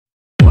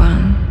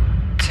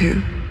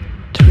2,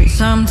 3.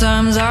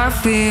 Sometimes I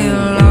feel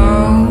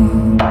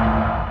low,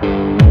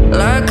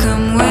 like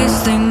I'm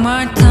wasting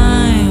my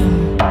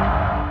time.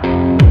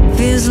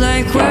 Feels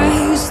like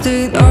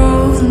wasted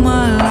all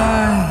my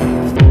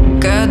life.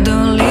 God,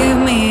 don't leave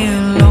me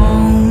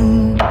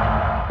alone.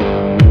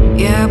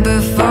 Yeah,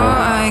 before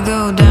I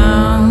go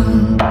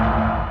down,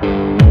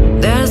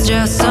 there's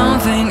just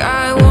something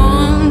I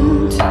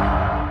want.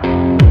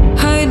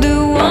 I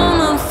do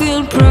wanna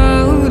feel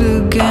proud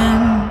again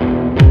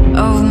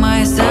of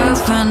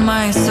myself and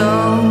my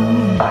soul.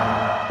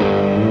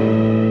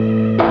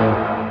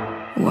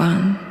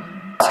 1,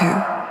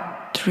 2,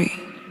 3,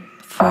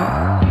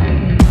 4.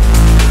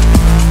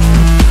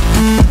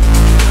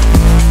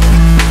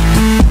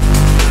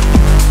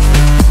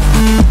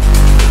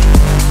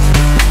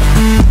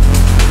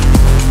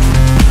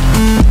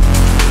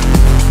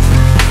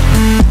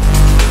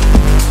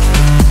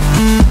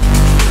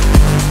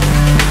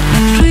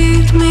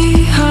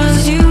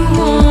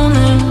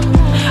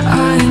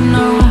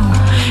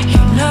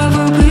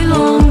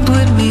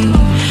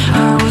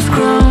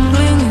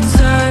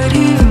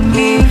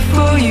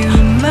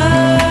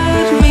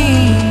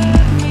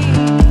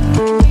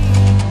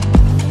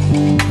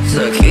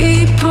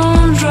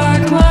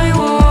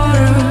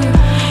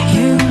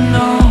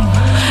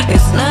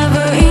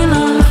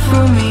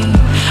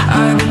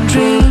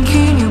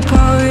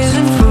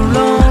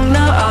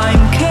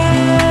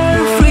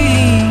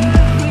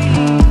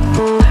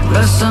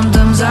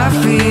 Sometimes I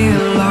feel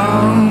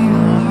low,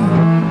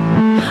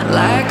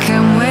 like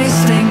I'm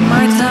wasting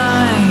my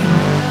time.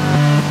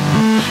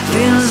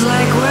 Feels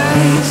like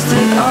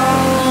wasted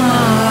all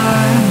my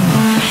life.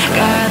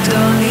 God,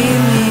 don't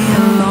leave me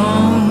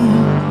alone.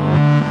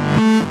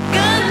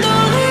 God,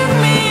 don't leave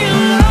me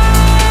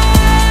alone.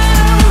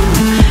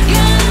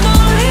 God,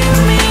 don't leave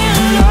me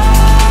alone.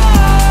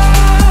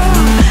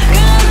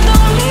 God,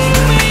 don't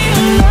leave me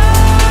alone.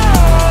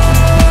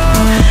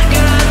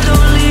 God,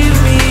 don't leave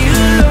me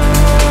alone.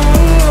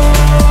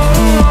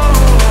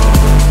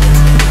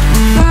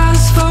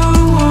 Fast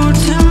forward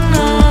to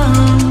now,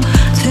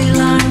 till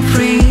I'm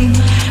free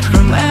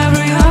from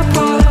every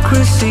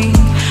hypocrisy.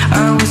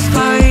 I was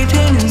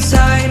fighting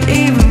inside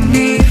even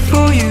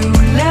before you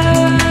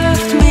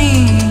left me.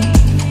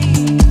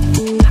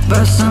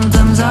 But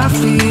sometimes I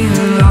feel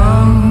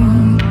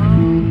alone,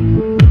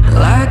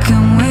 like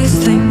I'm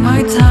wasting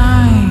my time.